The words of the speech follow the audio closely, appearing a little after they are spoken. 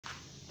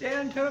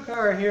Dan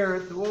Tokar here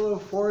at the Willow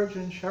Forge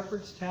in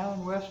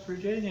Shepherdstown, West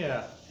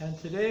Virginia. And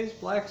today's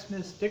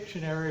Blacksmith's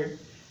Dictionary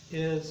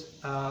is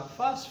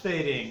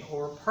phosphating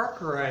or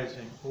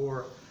parkerizing,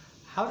 or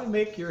how to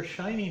make your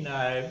shiny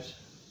knives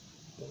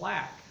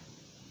black.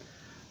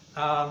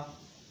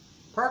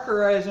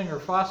 Parkerizing or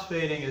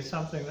phosphating is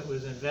something that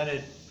was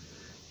invented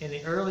in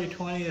the early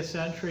 20th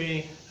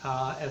century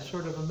as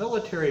sort of a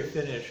military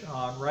finish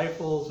on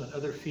rifles and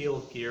other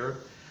field gear.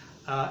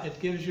 It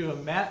gives you a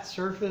matte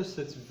surface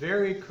that's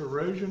very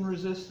corrosion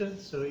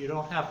resistant, so you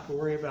don't have to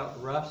worry about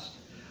rust.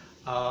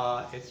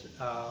 It's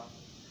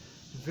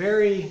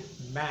very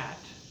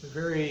matte,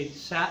 very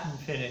satin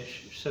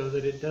finish, so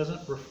that it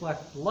doesn't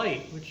reflect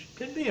light, which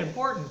can be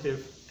important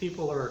if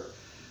people are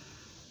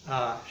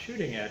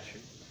shooting at you.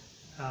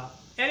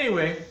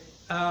 Anyway,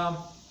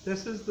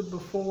 this is the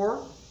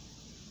before.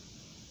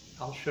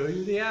 I'll show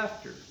you the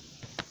after.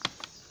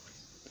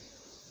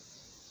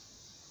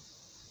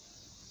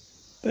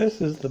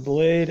 This is the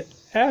blade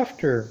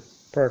after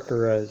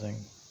parkerizing.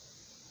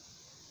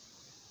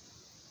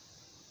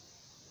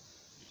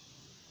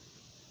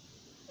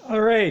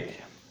 Alright,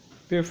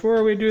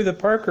 before we do the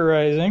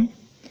parkerizing,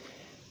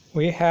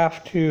 we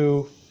have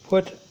to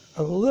put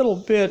a little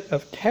bit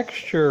of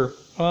texture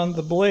on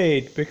the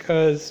blade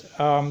because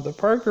the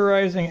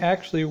parkerizing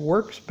actually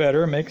works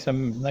better, makes a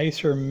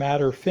nicer,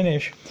 matter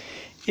finish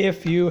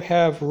if you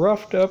have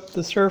roughed up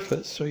the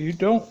surface. So you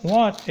don't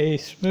want a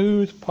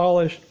smooth,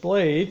 polished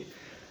blade.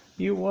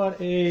 You want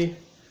a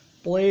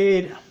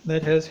blade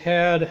that has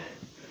had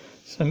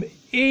some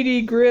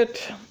 80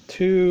 grit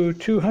to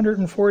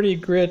 240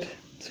 grit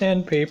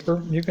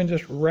sandpaper. You can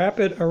just wrap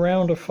it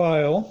around a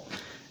file,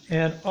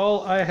 and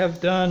all I have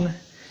done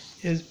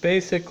is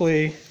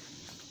basically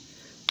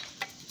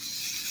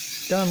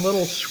done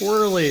little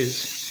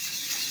swirlies.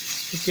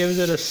 It gives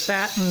it a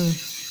satin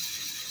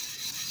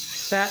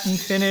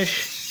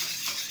finish.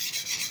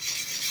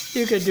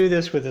 You could do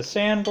this with a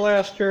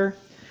sandblaster.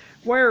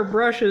 Wire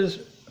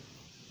brushes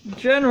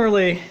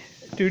generally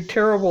do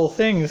terrible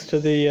things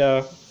to the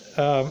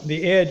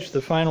edge,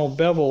 the final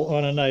bevel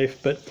on a knife,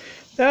 but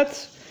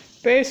that's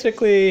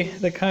basically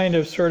the kind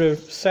of sort of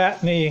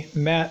satiny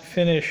matte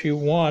finish you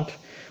want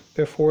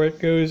before it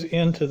goes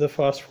into the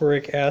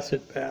phosphoric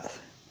acid bath.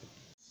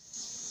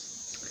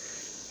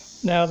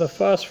 Now, the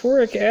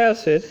phosphoric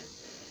acid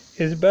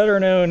is better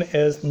known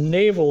as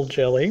navel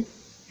jelly,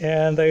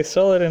 and they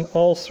sell it in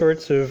all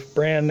sorts of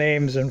brand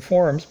names and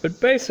forms,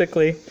 but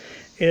basically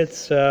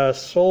it's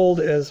sold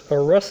as a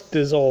rust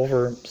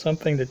dissolver,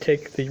 something to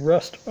take the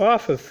rust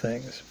off of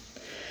things.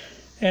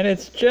 And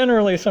it's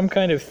generally some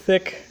kind of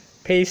thick,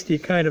 pasty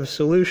kind of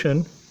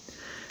solution,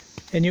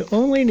 and you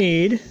only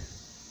need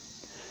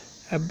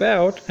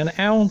about an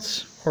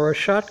ounce or a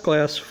shot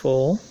glass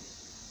full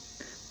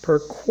per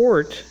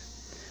quart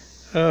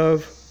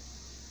of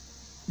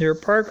your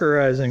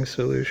parkerizing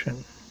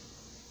solution.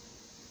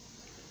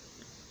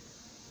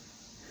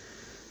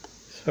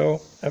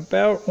 So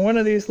about one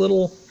of these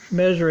little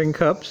measuring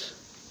cups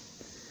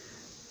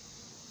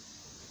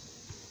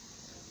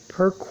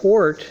per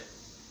quart.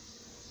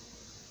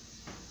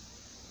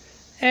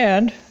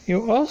 And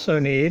you also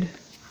need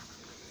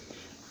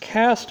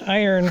cast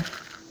iron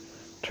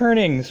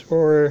turnings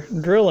or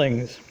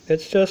drillings.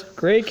 It's just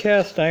gray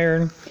cast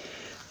iron.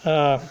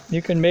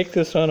 You can make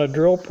this on a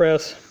drill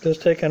press.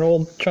 Just take an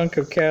old chunk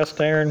of cast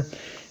iron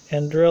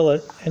and drill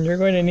it. And you're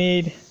going to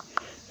need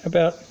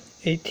about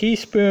a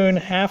teaspoon,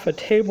 half a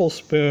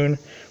tablespoon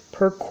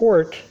per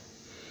quart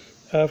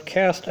of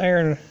cast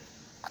iron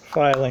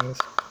filings.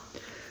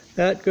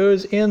 That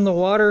goes in the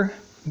water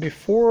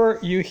before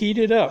you heat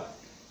it up.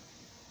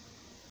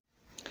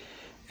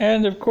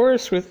 And of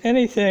course, with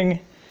anything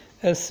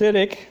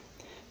acidic,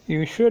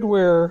 you should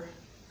wear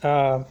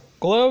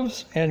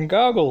gloves and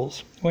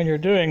goggles when you're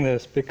doing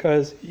this,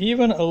 because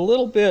even a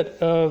little bit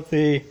of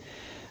the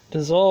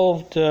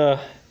dissolved, the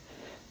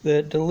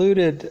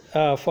diluted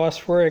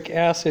phosphoric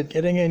acid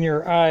getting in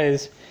your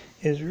eyes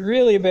is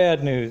really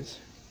bad news.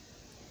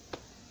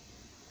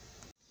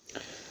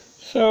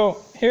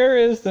 So here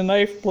is the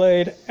knife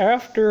blade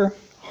after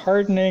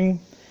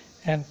hardening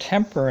and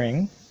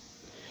tempering,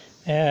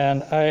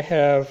 and I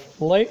have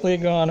lightly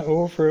gone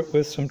over it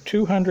with some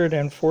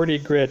 240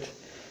 grit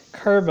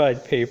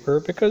carbide paper,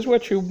 because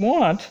what you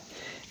want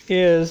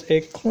is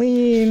a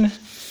clean,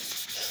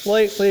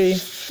 slightly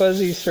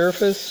fuzzy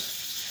surface,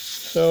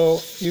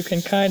 so you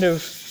can kind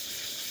of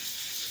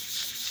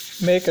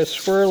make a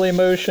swirly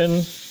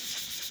motion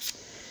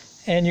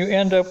and you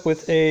end up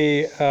with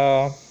a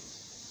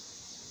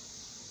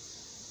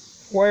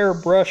wire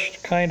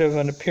brushed kind of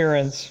an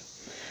appearance,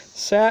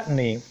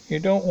 satiny. You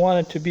don't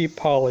want it to be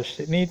polished.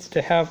 It needs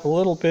to have a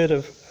little bit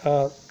of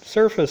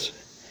surface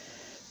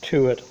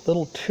to it, a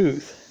little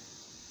tooth.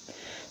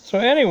 So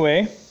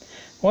anyway,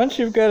 once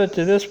you've got it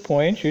to this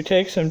point, you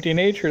take some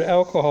denatured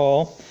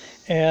alcohol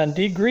and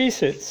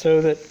degrease it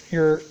so that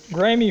your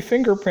grimy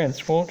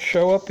fingerprints won't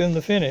show up in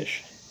the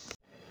finish.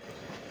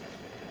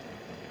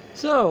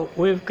 So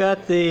we've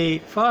got the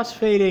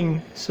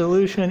phosphating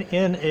solution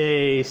in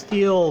a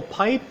steel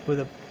pipe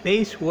with a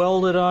base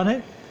welded on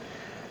it.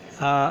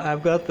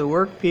 I've got the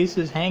work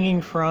pieces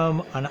hanging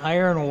from an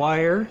iron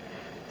wire.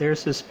 They're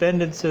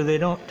suspended so they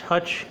don't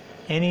touch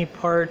any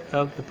part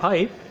of the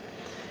pipe.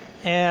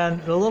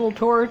 And the little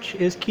torch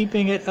is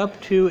keeping it up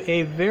to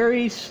a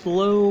very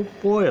slow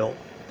boil.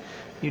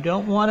 You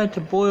don't want it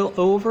to boil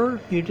over,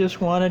 you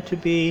just want it to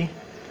be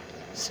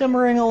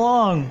simmering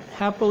along,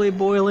 happily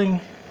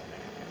boiling.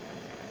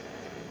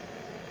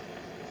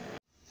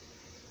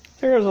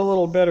 There's a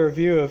little better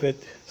view of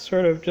it,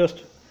 sort of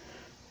just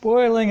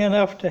boiling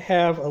enough to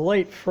have a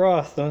light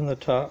froth on the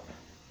top.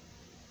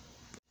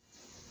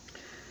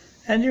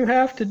 And you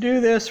have to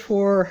do this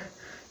for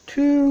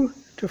 2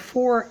 to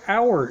 4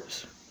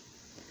 hours.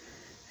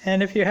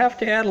 And if you have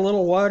to add a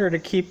little water to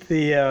keep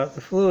the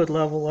fluid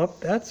level up,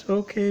 that's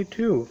okay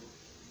too.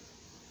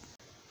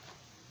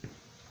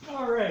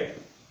 Alright,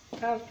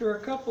 after a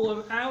couple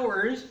of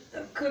hours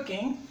of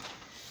cooking,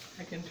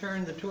 I can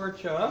turn the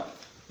torch off.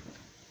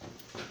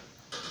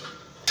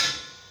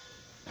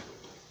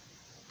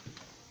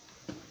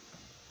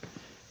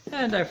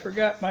 And I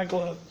forgot my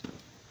gloves.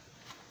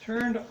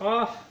 Turned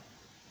off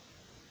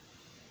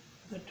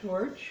the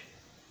torch.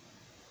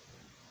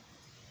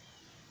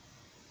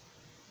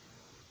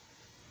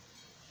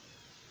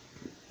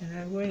 And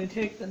I'm going to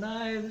take the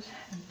knives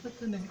and put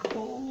them in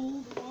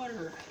cold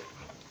water.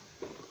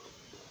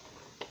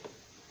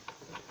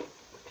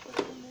 Put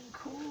them in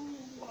cold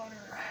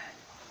water.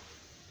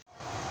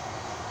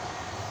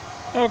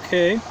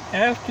 Okay,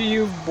 after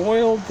you've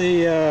boiled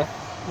the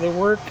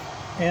work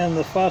and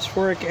the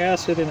phosphoric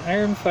acid and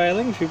iron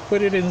filings, you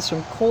put it in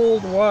some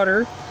cold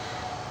water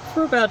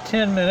for about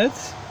 10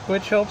 minutes,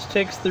 which helps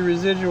takes the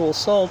residual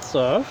salts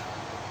off.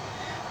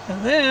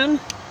 And then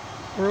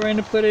we're going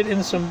to put it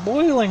in some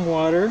boiling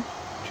water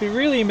to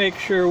really make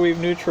sure we've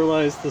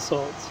neutralized the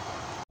salts.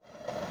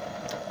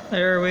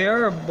 There we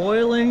are,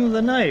 boiling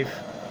the knife.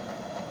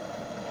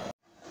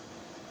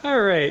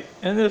 Alright,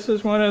 and this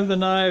is one of the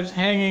knives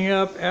hanging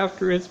up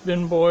after it's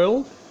been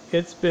boiled.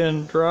 It's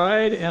been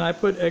dried, and I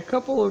put a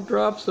couple of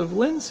drops of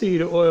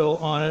linseed oil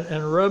on it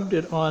and rubbed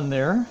it on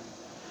there.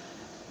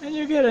 And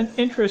you get an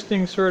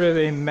interesting sort of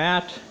a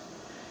matte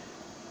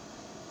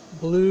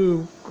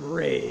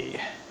blue-gray.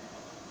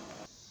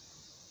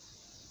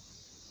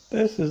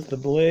 This is the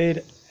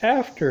blade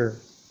after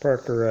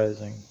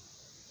parkerizing.